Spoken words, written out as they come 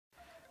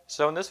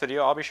So in this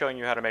video, I'll be showing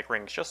you how to make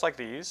rings just like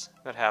these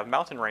that have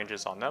mountain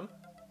ranges on them.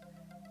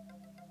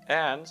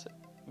 And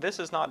this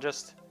is not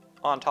just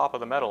on top of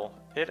the metal,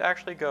 it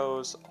actually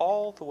goes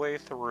all the way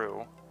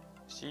through,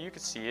 so you can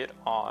see it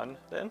on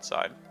the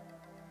inside.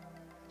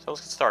 So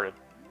let's get started.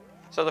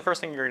 So the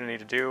first thing you're going to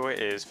need to do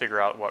is figure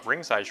out what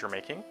ring size you're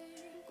making.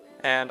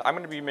 And I'm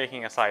going to be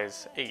making a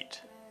size 8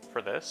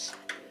 for this.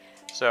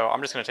 So I'm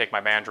just going to take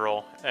my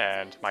mandrel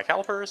and my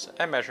calipers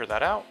and measure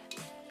that out.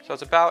 So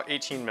it's about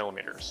 18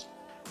 millimeters.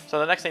 So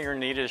the next thing you're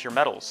going to need is your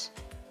metals.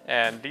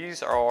 And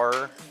these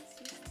are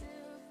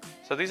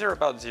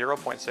about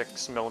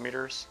 0.6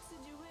 millimeters,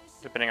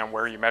 depending on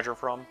where you measure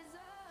from.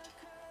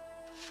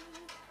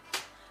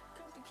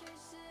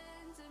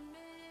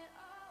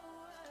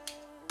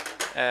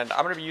 And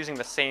I'm going to be using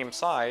the same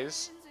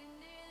size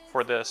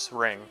for this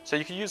ring. So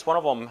you can use one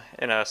of them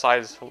in a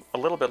size a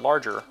little bit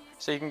larger,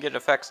 so you can get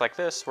effects like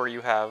this where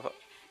you have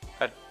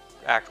an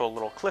actual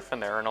little cliff in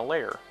there and a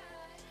layer.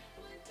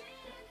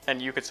 And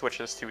you could switch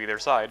this to either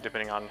side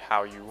depending on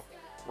how you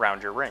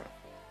round your ring.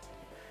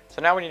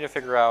 So now we need to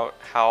figure out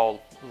how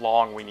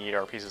long we need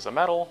our pieces of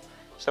metal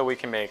so we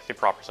can make the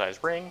proper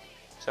size ring.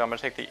 So I'm going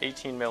to take the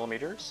 18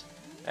 millimeters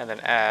and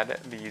then add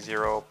the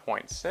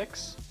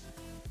 0.6.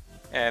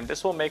 And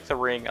this will make the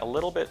ring a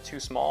little bit too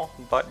small,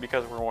 but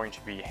because we're going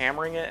to be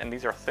hammering it and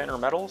these are thinner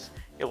metals,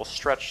 it will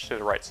stretch to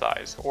the right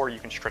size, or you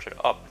can stretch it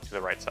up to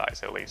the right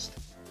size at least.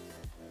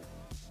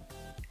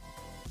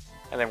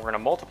 And then we're going to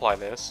multiply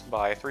this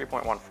by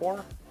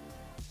 3.14.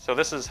 So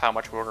this is how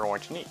much we're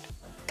going to need.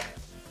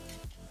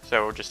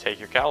 So just take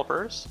your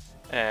calipers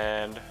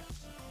and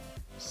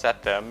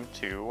set them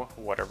to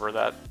whatever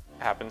that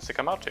happens to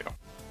come out to.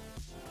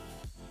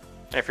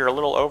 And if you're a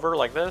little over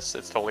like this,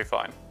 it's totally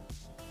fine.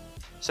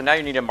 So now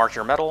you need to mark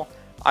your metal.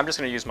 I'm just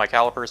going to use my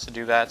calipers to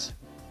do that.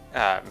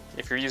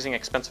 If you're using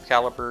expensive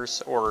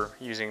calipers or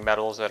using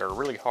metals that are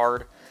really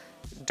hard,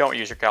 don't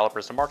use your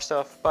calipers to mark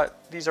stuff,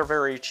 but these are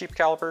very cheap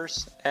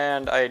calipers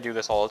and I do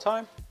this all the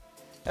time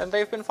and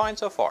they've been fine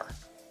so far.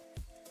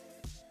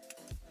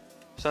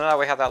 So now that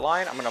we have that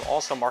line, I'm going to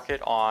also mark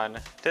it on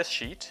this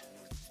sheet.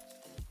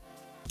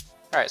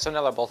 Alright, so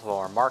now that both of them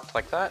are marked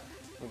like that,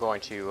 I'm going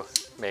to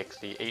make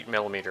the 8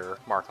 millimeter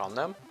mark on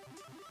them.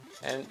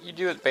 And you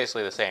do it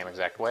basically the same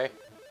exact way.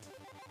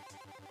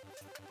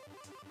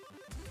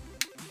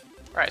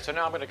 Alright, so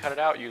now I'm going to cut it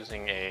out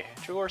using a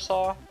jeweler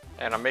saw,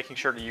 and I'm making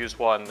sure to use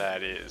one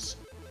that is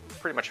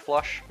pretty much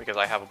flush because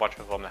I have a bunch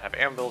of them that have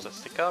anvils that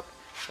stick up.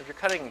 If you're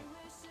cutting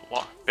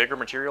bigger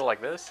material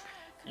like this,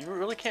 you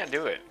really can't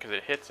do it because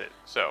it hits it.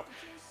 So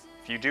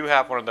if you do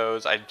have one of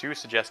those, I do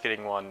suggest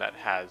getting one that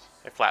has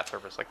a flat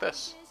surface like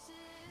this.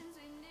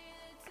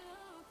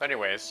 But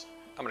anyways,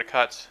 I'm going to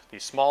cut the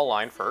small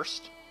line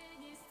first.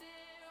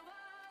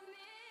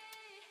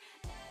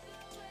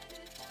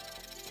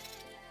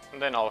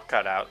 And then I'll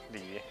cut out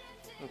the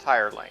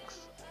entire length.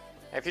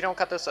 And if you don't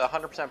cut this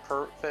 100%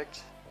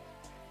 perfect,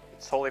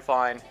 it's totally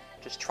fine.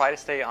 Just try to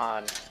stay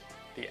on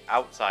the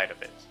outside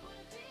of it.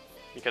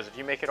 Because if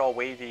you make it all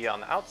wavy on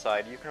the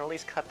outside, you can at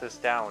least cut this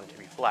down to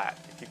be flat.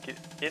 If you get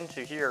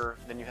into here,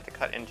 then you have to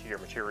cut into your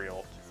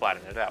material to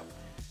flatten it out.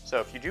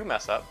 So if you do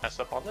mess up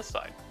on this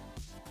side.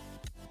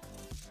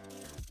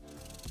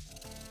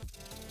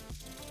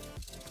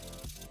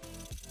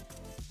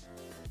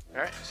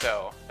 Alright,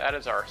 so that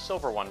is our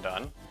silver one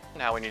done.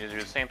 Now we need to do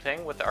the same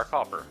thing with our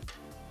copper.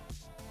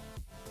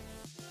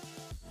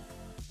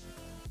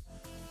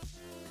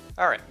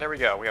 Alright, there we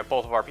go. We have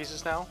both of our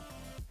pieces now.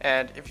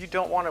 And if you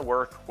don't want to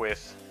work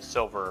with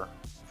silver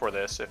for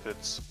this, if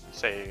it's,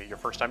 say, your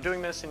first time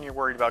doing this and you're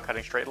worried about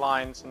cutting straight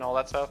lines and all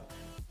that stuff,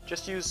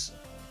 just use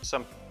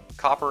some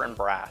copper and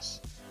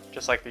brass,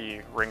 just like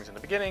the rings in the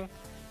beginning.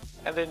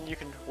 And then you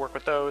can work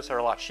with those. They're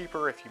a lot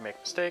cheaper if you make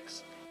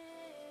mistakes.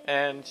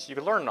 And you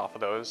can learn off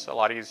of those a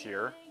lot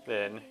easier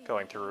than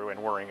going through and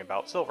worrying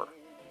about silver.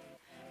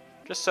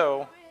 Just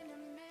so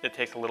it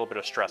takes a little bit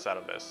of stress out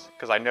of this,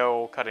 because I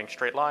know cutting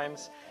straight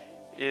lines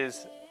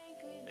is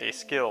a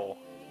skill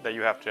that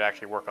you have to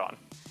actually work on.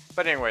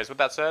 But anyways, with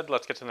that said,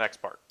 let's get to the next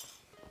part.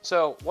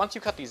 So once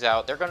you cut these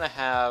out, they're going to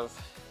have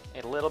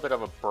a little bit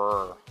of a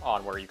burr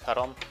on where you cut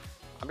them.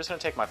 I'm just going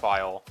to take my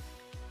file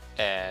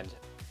and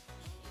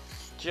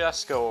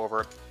just go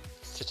over it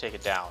to take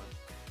it down.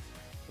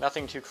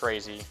 Nothing too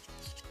crazy.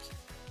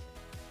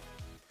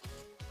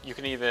 You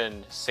can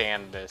even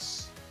sand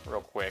this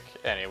real quick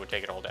and it would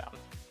take it all down.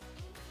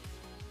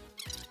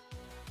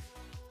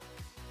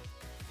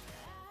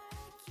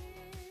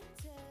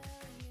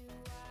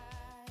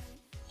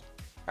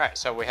 Alright,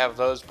 so we have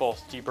those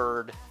both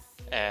deburred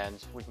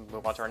and we can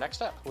move on to our next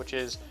step, which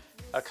is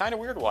a kind of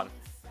weird one.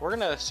 We're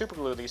going to super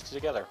glue these two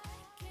together.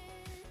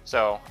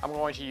 So I'm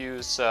going to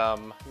use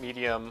some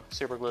medium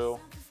super glue.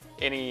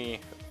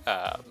 Any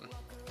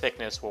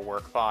thickness will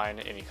work fine,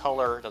 any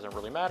color doesn't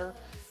really matter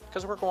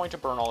because we're going to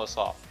burn all this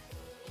off.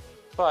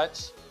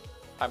 But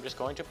I'm just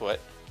going to put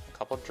a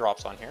couple of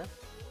drops on here.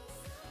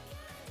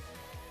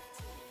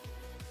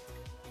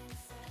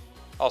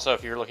 Also,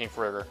 if you're looking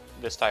for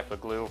this type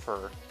of glue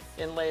for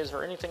inlays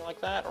or anything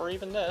like that, or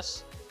even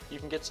this, you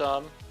can get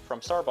some from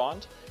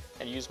Starbond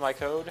and use my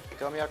code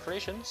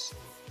GomeowCreations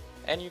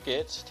and you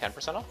get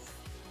 10% off.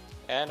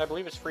 And I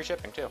believe it's free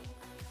shipping too.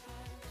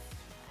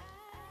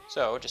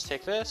 So just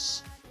take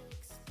this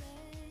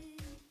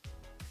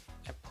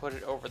and put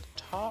it over the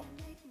top.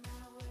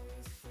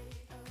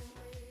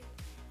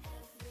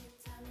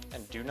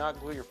 And do not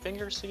glue your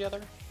fingers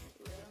together.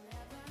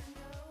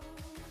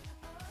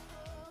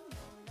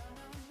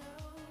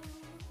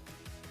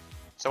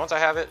 So once I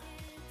have it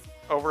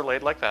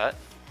overlaid like that,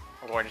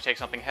 I'm going to take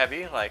something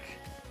heavy like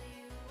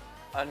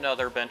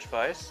another bench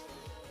vise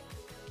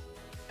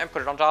and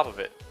put it on top of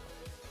it,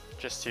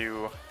 just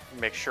to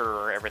make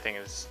sure everything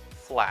is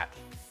flat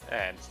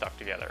and stuck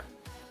together.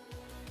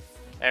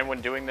 And when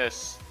doing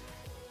this,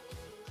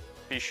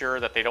 be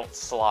sure that they don't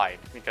slide,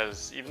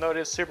 because even though it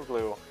is super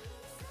glue,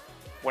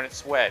 when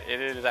it's wet,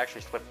 it is actually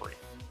slippery.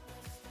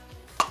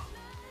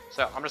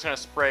 So I'm just going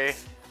to spray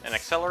an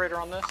accelerator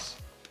on this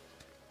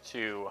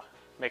to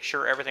make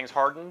sure everything's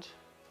hardened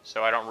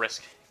so I don't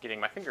risk getting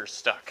my fingers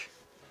stuck.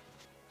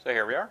 So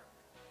here we are.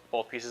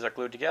 Both pieces are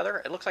glued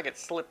together. It looks like it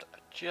slipped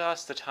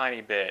just a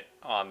tiny bit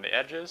on the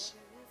edges.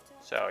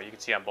 So you can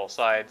see on both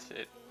sides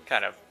it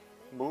kind of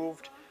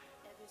moved.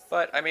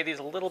 But I made these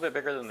a little bit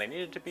bigger than they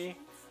needed to be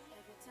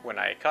when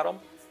I cut them.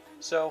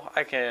 So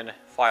I can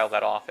file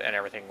that off and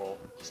everything will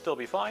still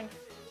be fine.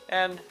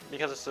 And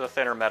because it's a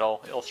thinner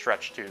metal, it'll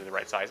stretch to the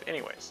right size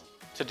anyways.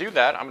 To do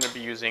that, I'm going to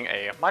be using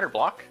a miter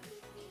block.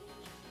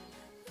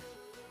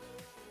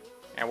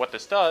 And what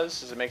this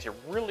does is it makes it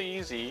really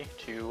easy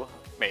to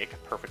make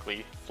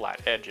perfectly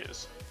flat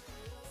edges.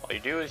 All you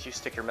do is you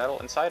stick your metal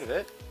inside of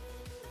it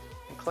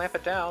and clamp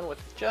it down with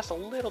just a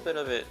little bit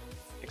of it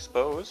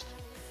exposed.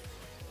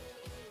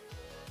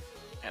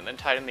 And then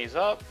tighten these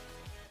up.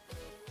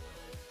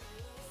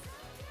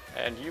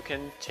 And you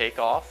can take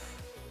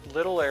off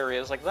little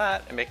areas like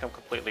that and make them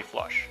completely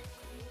flush.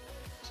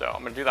 So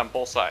I'm going to do that on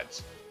both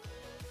sides.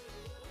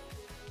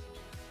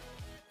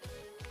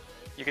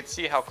 You can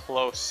see how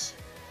close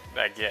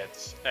that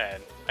gets,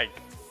 and I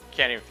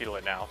can't even feel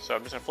it now. So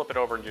I'm just going to flip it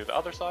over and do the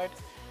other side,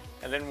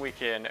 and then we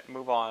can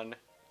move on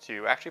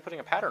to actually putting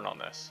a pattern on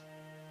this.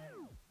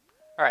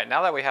 Alright,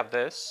 now that we have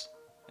this,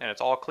 and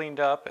it's all cleaned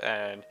up,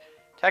 and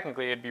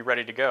technically it'd be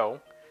ready to go,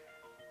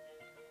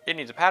 it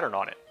needs a pattern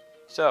on it.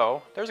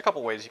 So there's a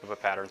couple ways you can put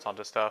patterns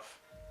onto stuff.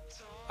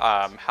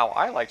 How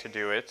I like to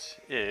do it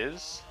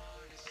is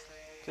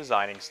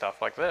designing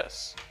stuff like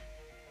this.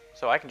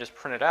 So I can just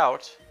print it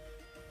out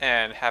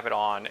and have it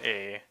on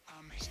a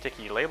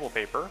sticky label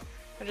paper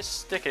and just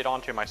stick it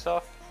onto my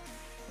stuff.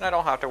 And I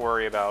don't have to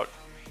worry about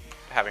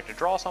having to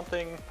draw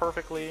something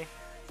perfectly.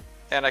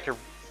 And I can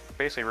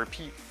basically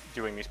repeat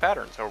doing these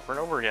patterns over and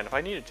over again if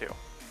I needed to.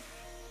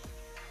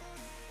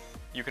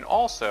 You can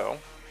also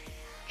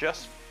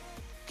just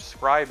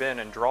scribe in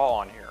and draw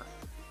on here.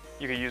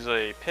 You could use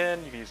a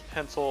pen, you could use a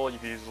pencil, you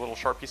could use a little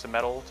sharp piece of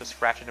metal to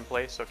scratch it in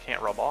place so it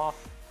can't rub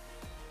off.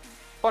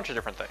 A bunch of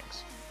different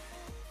things.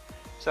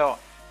 So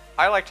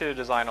I like to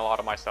design a lot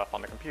of my stuff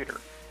on the computer,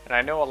 and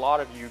I know a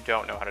lot of you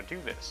don't know how to do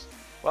this.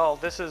 Well,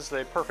 this is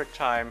the perfect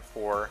time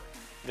for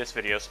this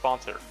video's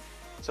sponsor.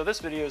 So this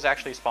video is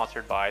actually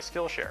sponsored by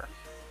Skillshare,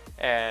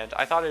 and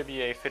I thought it'd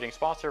be a fitting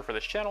sponsor for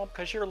this channel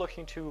because you're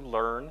looking to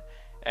learn.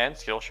 And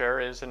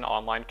Skillshare is an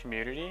online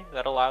community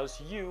that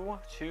allows you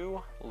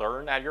to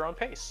learn at your own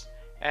pace.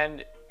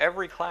 And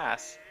every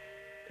class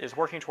is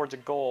working towards a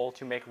goal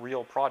to make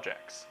real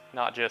projects,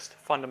 not just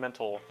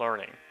fundamental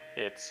learning.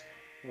 It's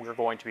we're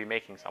going to be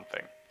making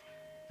something.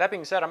 That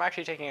being said, I'm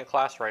actually taking a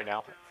class right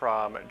now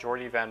from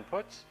Jordy Van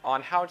Put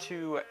on how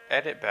to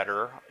edit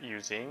better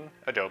using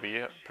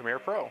Adobe Premiere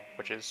Pro,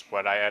 which is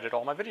what I edit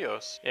all my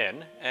videos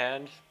in,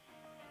 and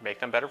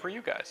make them better for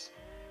you guys.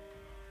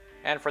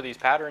 And for these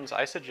patterns,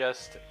 I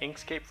suggest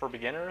Inkscape for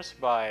Beginners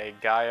by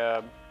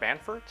Gaia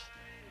Manfort.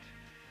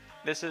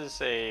 This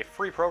is a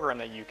free program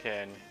that you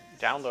can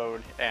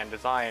download and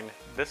design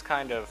this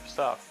kind of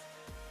stuff.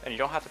 And you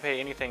don't have to pay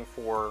anything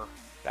for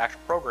the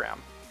actual program.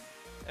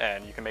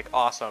 And you can make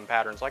awesome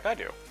patterns like I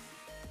do.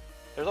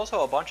 There's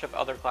also a bunch of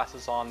other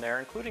classes on there,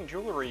 including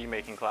jewelry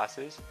making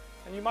classes,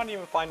 and you might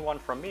even find one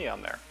from me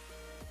on there.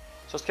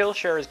 So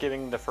Skillshare is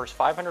giving the first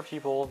 500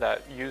 people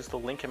that use the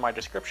link in my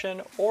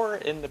description or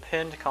in the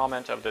pinned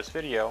comment of this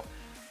video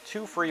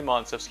 2 free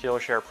months of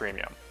Skillshare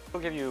Premium. It'll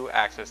give you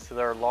access to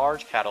their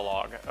large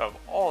catalog of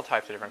all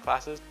types of different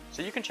classes,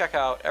 so you can check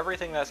out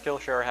everything that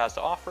Skillshare has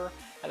to offer,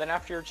 and then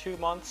after your 2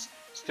 months,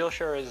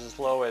 Skillshare is as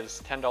low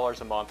as $10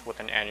 a month with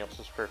an annual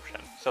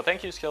subscription. So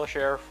thank you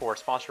Skillshare for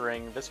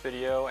sponsoring this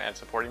video and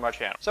supporting my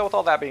channel. So with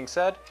all that being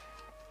said,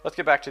 let's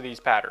get back to these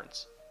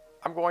patterns.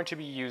 I'm going to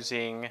be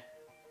using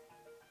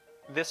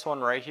this one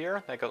right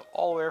here that goes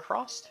all the way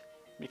across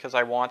because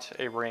I want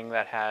a ring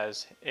that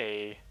has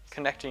a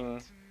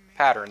connecting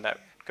pattern that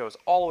goes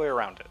all the way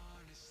around it.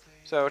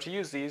 So to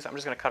use these, I'm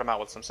just going to cut them out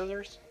with some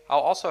scissors. I'll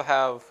also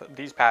have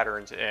these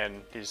patterns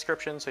in the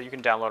description so you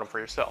can download them for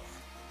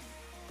yourself.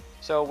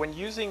 So when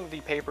using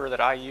the paper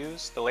that I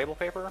use, the label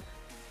paper,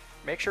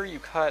 make sure you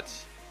cut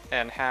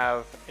and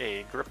have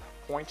a grip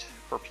point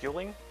for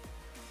peeling,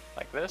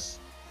 like this.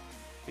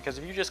 because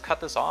if you just cut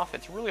this off,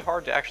 it's really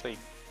hard to actually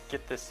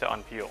get this to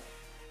unpeel.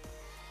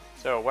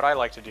 So what I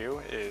like to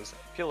do is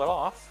peel it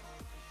off,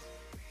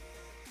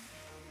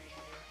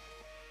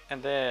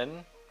 and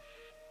then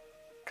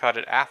cut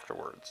it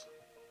afterwards.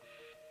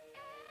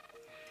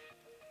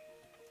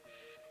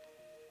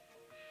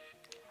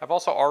 I've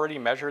also already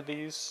measured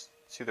these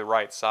to the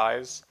right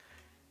size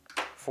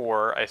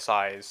for a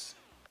size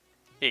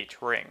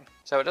 8 ring.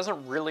 So it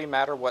doesn't really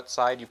matter what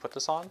side you put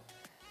this on,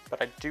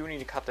 but I do need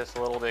to cut this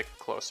a little bit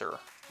closer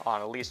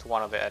on at least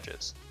one of the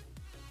edges.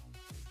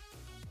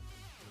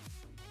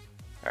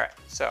 Alright,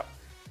 so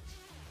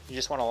you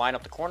just want to line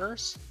up the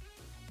corners.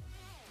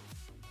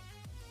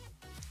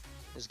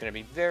 This is going to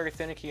be very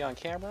finicky on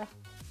camera.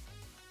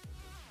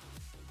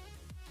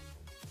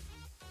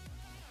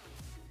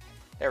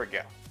 There we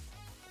go.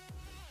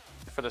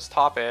 For this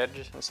top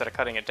edge, instead of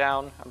cutting it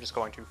down, I'm just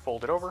going to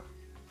fold it over,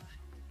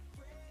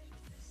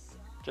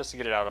 just to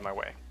get it out of my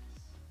way.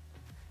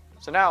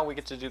 So now we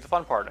get to do the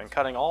fun part and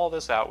cutting all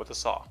this out with a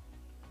saw.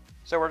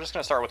 So we're just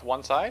going to start with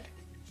one side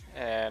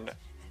and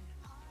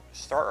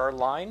start our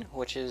line,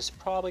 which is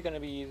probably going to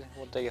be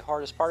the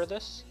hardest part of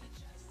this,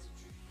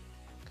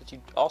 because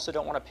you also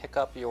don't want to pick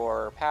up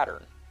your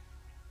pattern.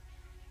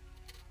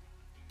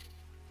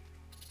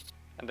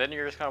 And then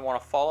you're just going to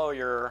want to follow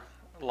your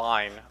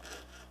line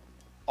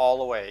all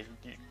the way.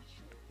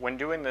 When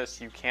doing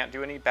this, you can't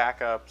do any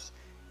backups.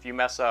 If you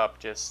mess up,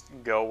 just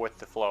go with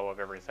the flow of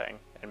everything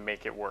and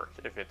make it work.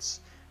 If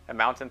it's a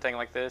mountain thing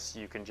like this,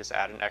 you can just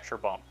add an extra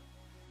bump.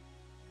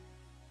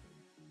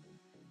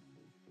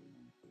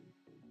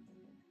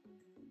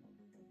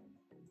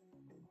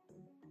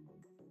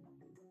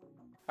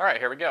 Alright,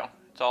 here we go.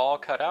 It's all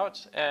cut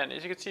out, and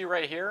as you can see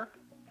right here,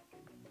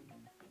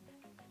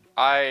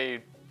 I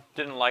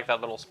didn't like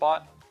that little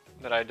spot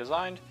that I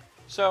designed,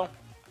 so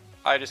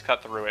I just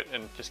cut through it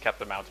and just kept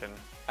the mountain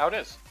how it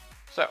is.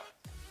 So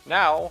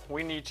now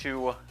we need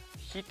to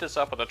heat this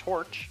up with a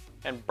torch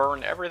and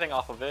burn everything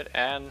off of it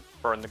and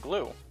burn the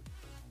glue.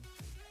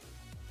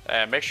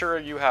 And make sure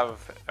you have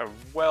a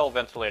well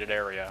ventilated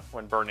area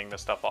when burning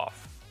this stuff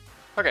off.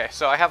 Okay,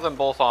 so I have them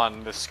both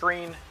on the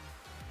screen.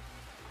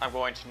 I'm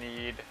going to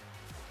need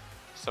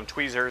some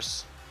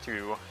tweezers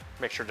to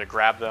make sure to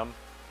grab them.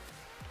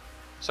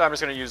 So I'm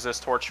just going to use this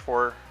torch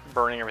for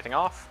burning everything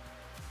off.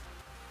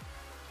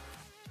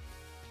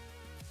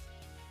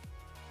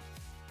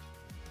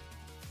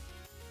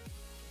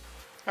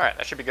 Alright,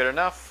 that should be good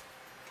enough.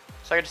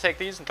 So I get to take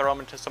these and throw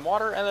them into some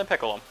water and then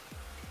pickle them.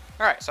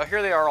 Alright, so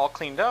here they are all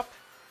cleaned up,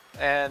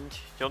 and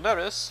you'll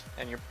notice,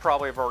 and you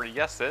probably have already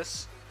guessed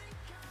this,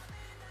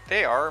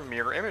 they are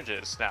mirror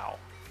images now.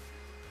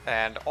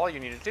 And all you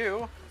need to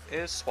do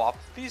is swap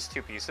these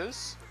two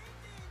pieces,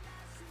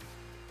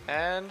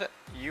 and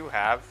you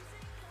have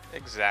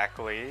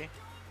exactly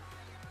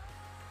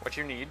what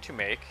you need to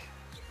make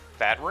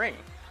that ring.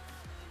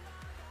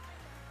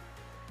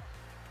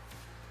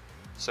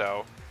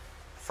 So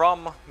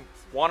from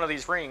one of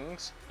these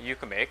rings, you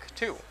can make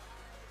two.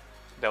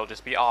 They'll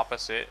just be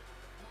opposite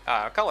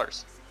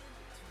colors.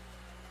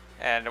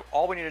 And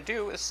all we need to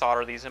do is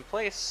solder these in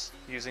place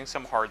using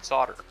some hard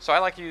solder. So I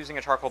like using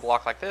a charcoal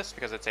block like this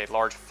because it's a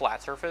large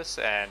flat surface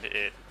and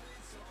it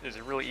is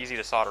really easy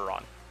to solder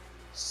on.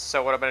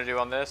 So what I'm going to do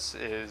on this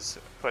is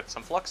put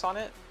some flux on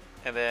it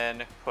and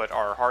then put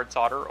our hard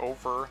solder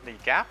over the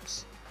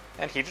gaps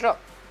and heat it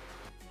up.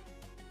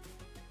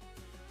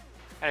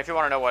 And if you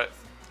want to know what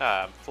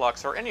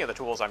Flux or any of the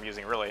tools I'm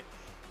using really,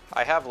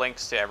 I have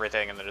links to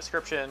everything in the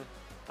description,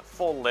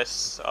 full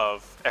lists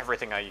of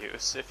everything I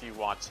use if you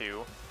want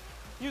to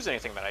use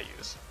anything that I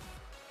use.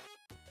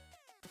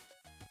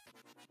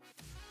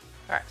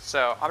 Alright,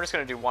 so I'm just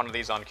going to do one of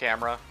these on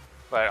camera,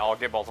 but I'll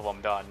get both of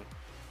them done.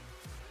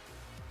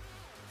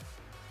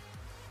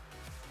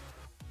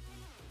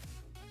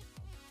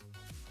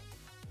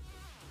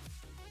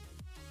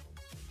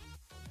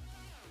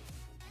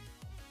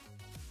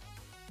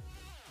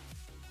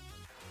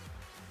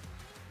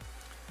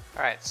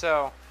 Alright,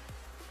 so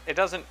it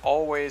doesn't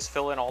always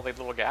fill in all the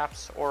little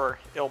gaps, or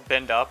it'll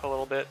bend up a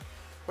little bit,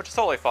 which is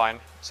totally fine.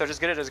 So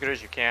just get it as good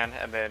as you can,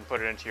 and then put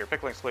it into your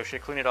pickling solution,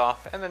 clean it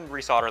off, and then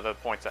resolder the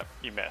points that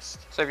you missed.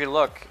 So if you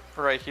look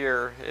right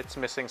here, it's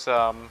missing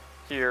some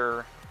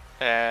here,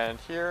 and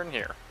here, and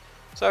here.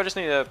 So I just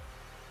need to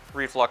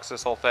reflux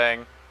this whole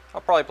thing.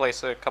 I'll probably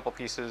place a couple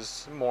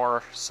pieces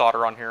more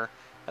solder on here,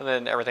 and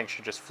then everything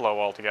should just flow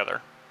all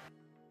together.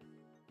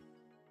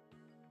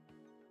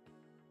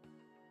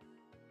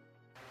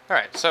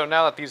 Alright, so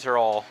now that these are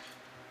all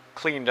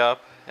cleaned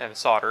up and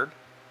soldered,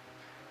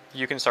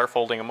 you can start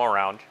folding them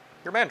around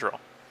your mandrel.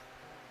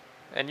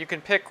 And you can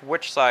pick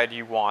which side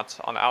you want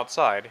on the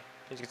outside.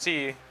 As you can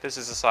see, this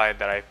is the side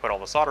that I put all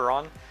the solder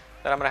on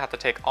that I'm going to have to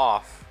take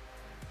off.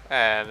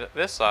 And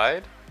this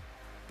side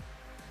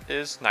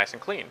is nice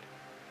and clean.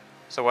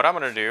 So what I'm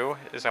going to do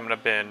is I'm going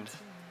to bend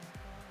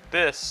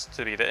this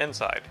to be the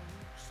inside.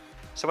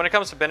 So when it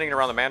comes to bending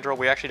around the mandrel,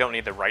 we actually don't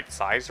need the right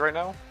size right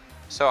now.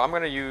 So I'm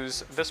going to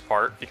use this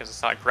part because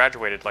it's not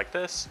graduated like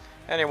this,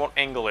 and it won't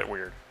angle it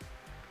weird.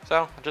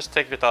 So just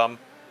take your thumb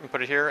and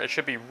put it here. It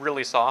should be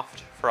really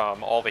soft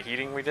from all the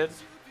heating we did.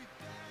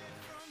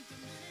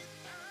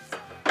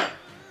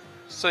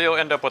 So you'll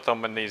end up with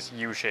them in these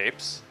U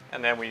shapes,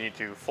 and then we need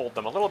to fold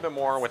them a little bit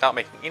more without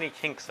making any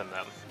kinks in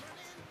them,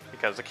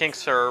 because the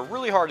kinks are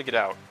really hard to get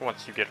out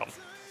once you get them.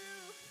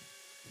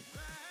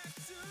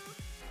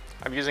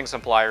 I'm using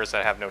some pliers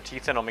that have no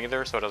teeth in them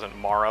either, so it doesn't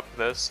mar up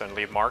this and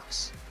leave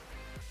marks.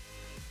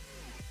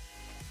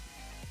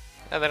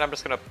 And then I'm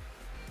just going to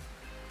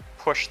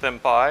push them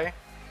by,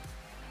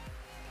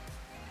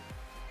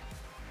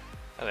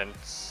 and then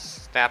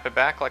snap it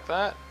back like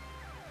that,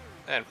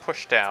 and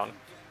push down.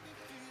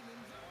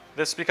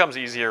 This becomes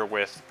easier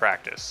with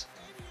practice.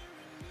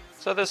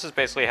 So this is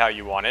basically how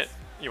you want it.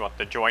 You want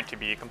the joint to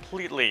be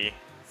completely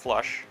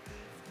flush.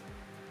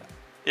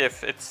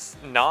 If it's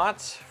not,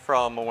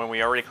 from when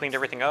we already cleaned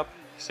everything up,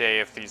 say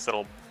if these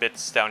little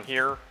bits down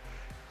here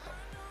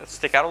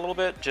stick out a little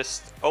bit,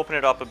 just open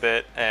it up a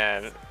bit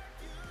and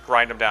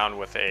grind them down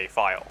with a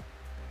file.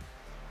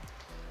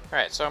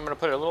 Alright, so I'm going to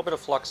put a little bit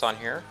of flux on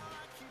here,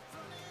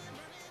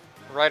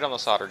 right on the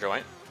solder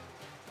joint.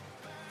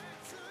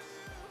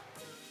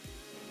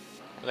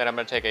 And then I'm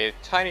going to take a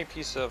tiny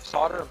piece of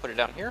solder and put it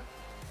down here.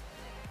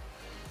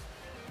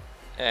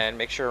 And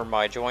make sure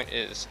my joint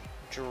is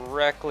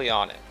directly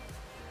on it.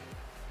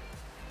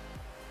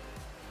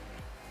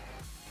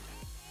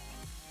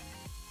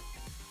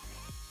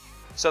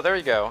 So there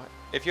you go.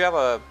 If you have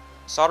a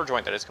solder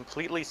joint that is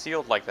completely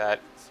sealed like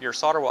that, your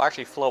solder will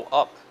actually flow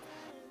up.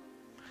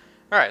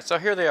 Alright, so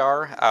here they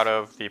are out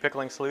of the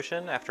pickling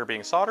solution after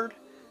being soldered,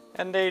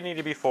 and they need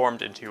to be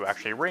formed into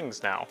actually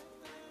rings now.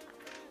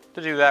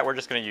 To do that, we're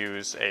just going to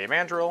use a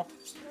mandrel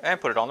and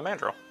put it on the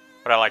mandrel.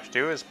 What I like to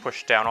do is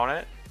push down on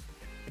it,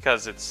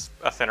 because it's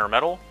a thinner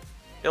metal.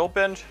 It'll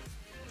bend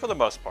for the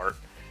most part,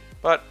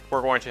 but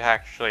we're going to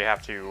actually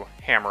have to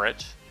hammer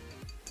it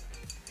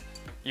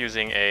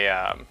using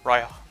a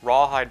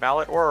rawhide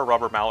mallet, or a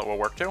rubber mallet will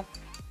work too.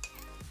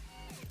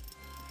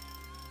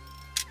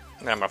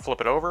 And then I'm going to flip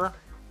it over.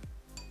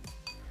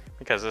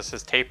 Because this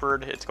is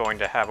tapered, it's going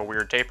to have a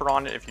weird taper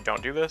on it if you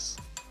don't do this.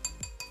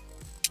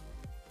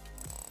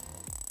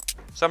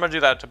 So I'm going to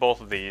do that to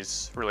both of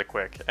these really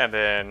quick, and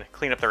then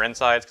clean up their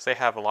insides because they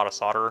have a lot of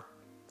solder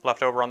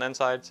left over on the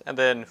insides, and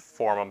then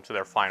form them to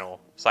their final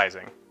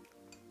sizing.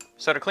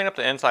 So to clean up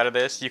the inside of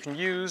this, you can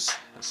use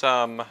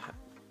some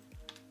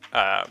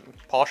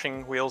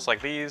polishing wheels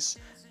like these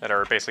that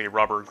are basically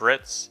rubber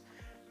grits,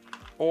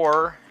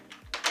 or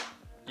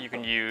you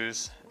can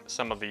use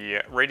some of the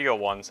radial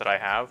ones that I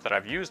have that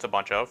I've used a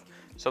bunch of.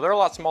 So they're a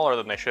lot smaller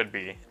than they should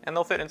be, and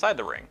they'll fit inside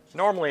the ring.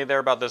 Normally they're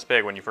about this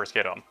big when you first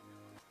get them.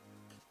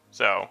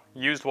 So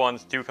used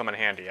ones do come in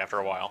handy after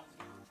a while.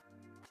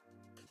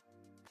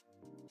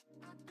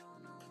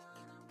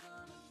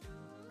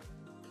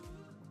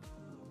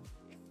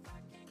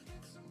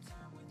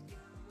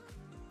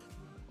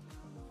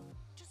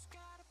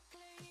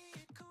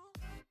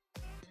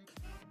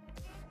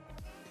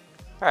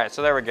 Alright,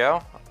 so there we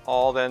go.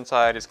 All the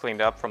inside is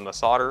cleaned up from the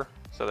solder,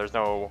 so there's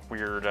no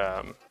weird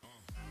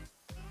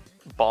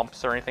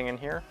bumps or anything in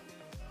here.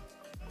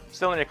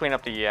 Still need to clean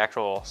up the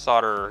actual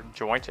solder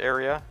joint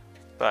area,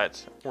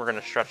 but we're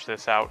going to stretch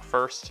this out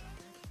first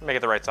and make it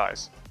the right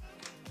size.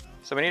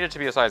 So we need it to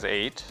be a size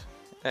 8,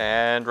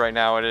 and right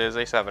now it is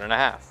a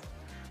 7.5.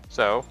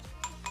 So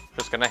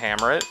just going to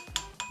hammer it.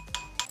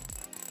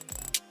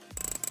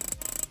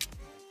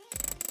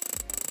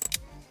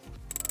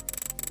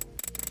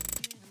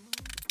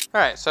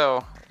 Alright,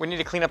 so we need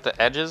to clean up the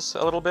edges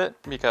a little bit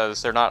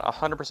because they're not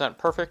 100%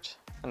 perfect,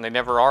 and they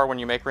never are when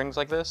you make rings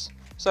like this.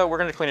 So we're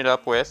going to clean it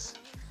up with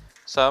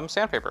some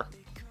sandpaper.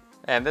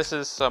 And this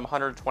is some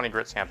 120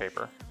 grit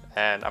sandpaper.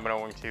 And I'm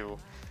going to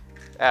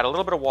add a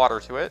little bit of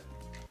water to it,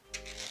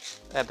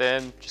 and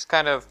then just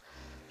kind of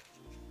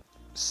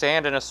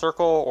sand in a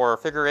circle or a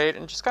figure 8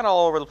 and just kind of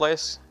all over the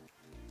place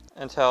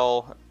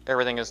until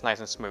everything is nice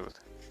and smooth.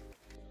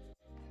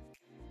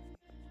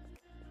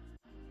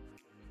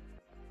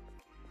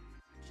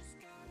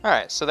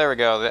 Alright, so there we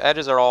go. The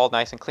edges are all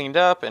nice and cleaned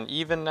up and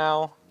even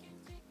now.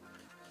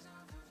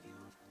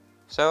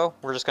 So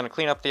we're just going to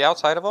clean up the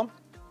outside of them,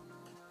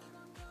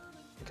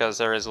 because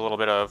there is a little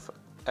bit of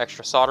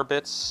extra solder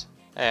bits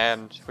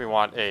and we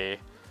want a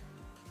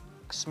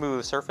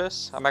smooth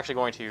surface. I'm actually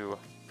going to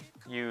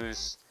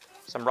use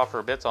some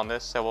rougher bits on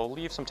this, so we'll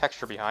leave some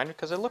texture behind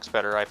because it looks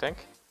better, I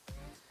think.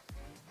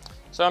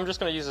 So I'm just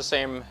going to use the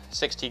same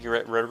 60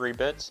 grit rotary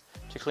bits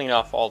to clean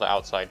off all the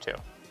outside too.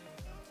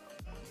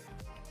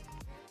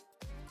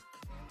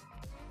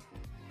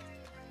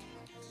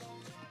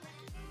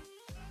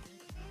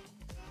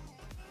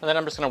 And then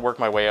I'm just going to work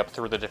my way up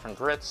through the different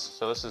grits.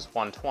 So this is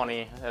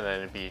 120, and then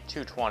it'd be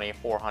 220,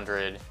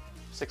 400,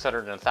 600,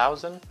 and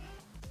 1000.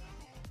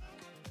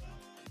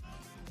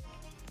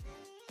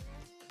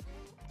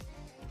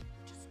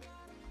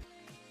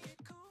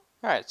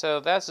 Alright,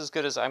 so that's as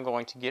good as I'm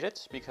going to get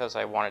it, because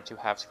I want it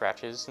to have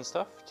scratches and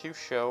stuff to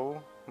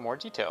show more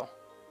detail.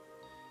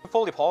 You can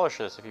fully polish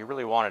this if you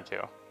really wanted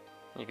to.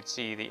 You can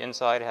see the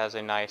inside has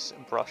a nice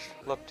brush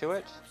look to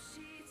it.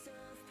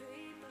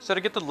 So to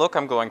get the look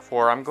I'm going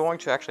for, I'm going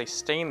to actually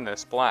stain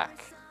this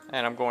black.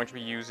 And I'm going to be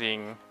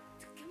using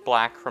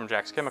black from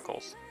Jack's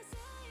Chemicals.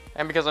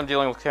 And because I'm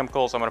dealing with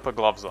chemicals, I'm going to put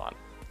gloves on.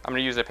 I'm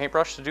going to use a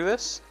paintbrush to do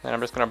this, and I'm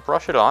just going to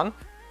brush it on.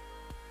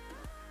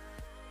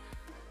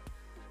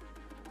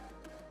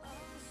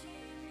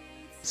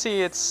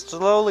 See, it's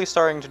slowly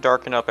starting to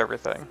darken up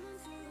everything.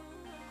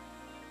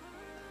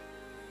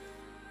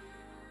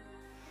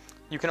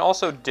 You can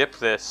also dip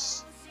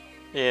this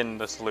in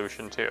the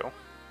solution too.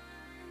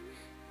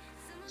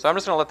 So I'm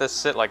just going to let this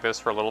sit like this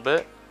for a little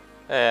bit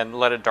and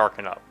let it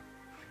darken up.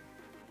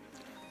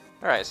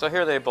 Alright, so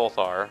here they both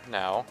are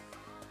now,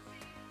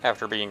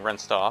 after being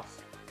rinsed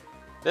off.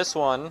 This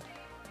one,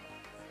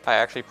 I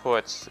actually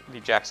put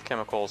the Jack's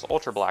Chemicals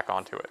Ultra Black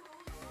onto it,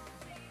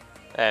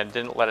 and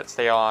didn't let it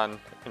stay on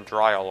and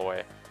dry all the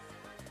way.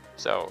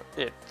 So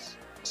it's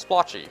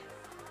splotchy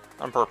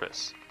on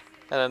purpose.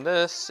 And then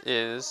this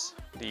is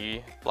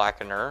the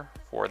blackener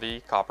for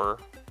the copper,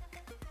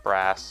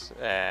 brass,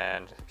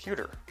 and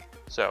pewter.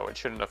 So it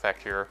shouldn't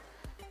affect your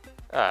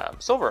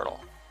silver at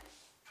all.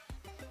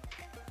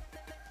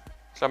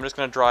 So I'm just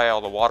going to dry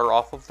all the water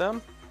off of them.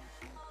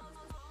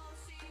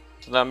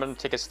 So then I'm going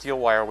to take a steel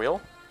wire wheel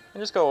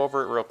and just go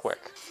over it real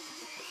quick.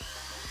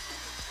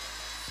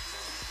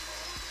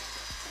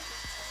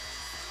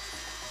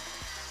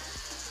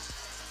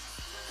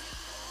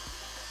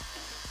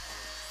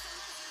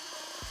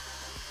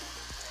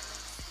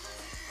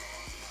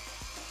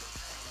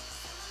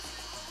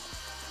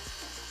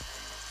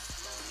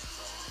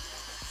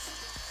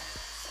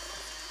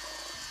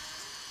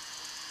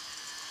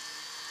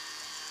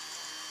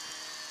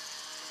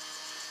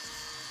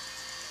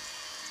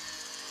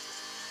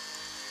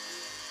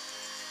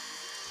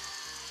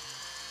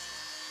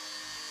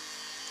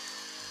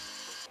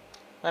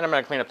 And I'm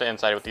going to clean up the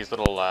inside with these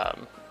little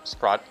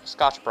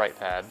Scotch-Brite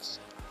pads.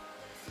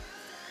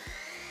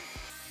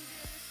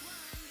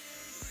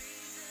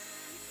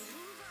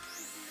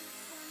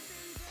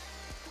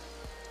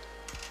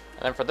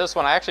 And then for this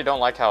one, I actually don't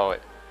like how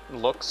it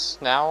looks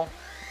now,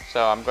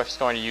 so I'm just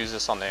going to use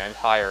this on the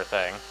entire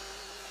thing.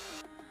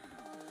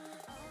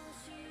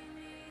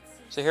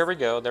 So here we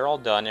go, they're all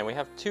done, and we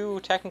have two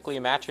technically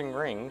matching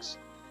rings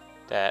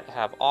that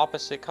have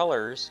opposite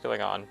colors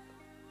going on.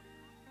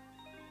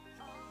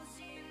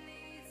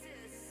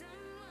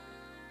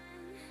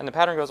 And the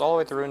pattern goes all the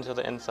way through into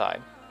the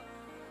inside.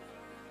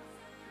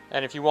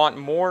 And if you want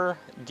more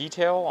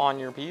detail on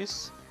your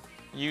piece,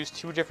 use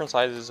two different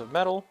sizes of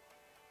metal,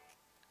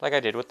 like I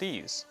did with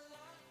these.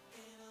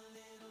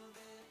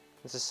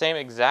 It's the same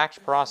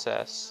exact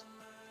process,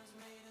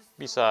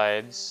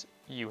 besides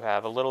you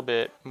have a little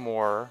bit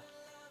more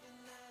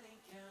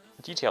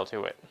detail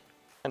to it.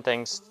 And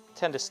things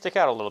tend to stick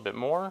out a little bit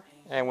more,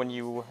 and when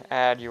you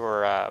add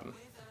your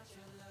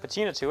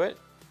patina to it,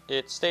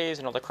 it stays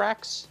in all the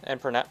cracks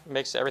and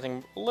makes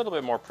everything a little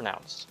bit more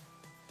pronounced.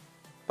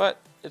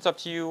 But it's up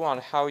to you on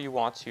how you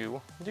want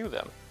to do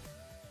them.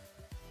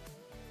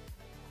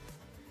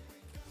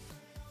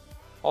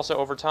 Also,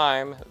 over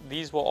time,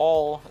 these will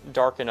all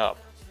darken up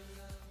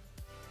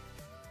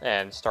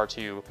and start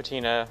to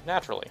patina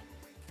naturally.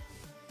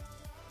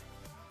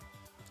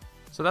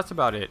 So that's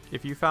about it.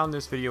 If you found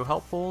this video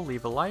helpful,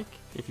 leave a like.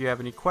 If you have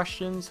any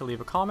questions,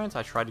 leave a comment.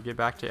 I try to get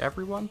back to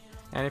everyone.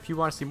 And if you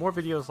want to see more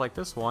videos like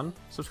this one,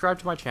 subscribe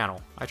to my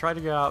channel. I try to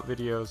get out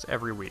videos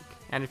every week.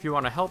 And if you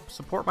want to help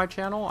support my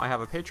channel, I have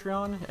a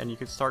Patreon, and you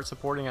can start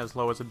supporting as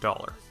low as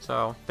 $1.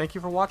 So thank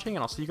you for watching,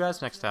 and I'll see you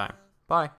guys next time. Bye!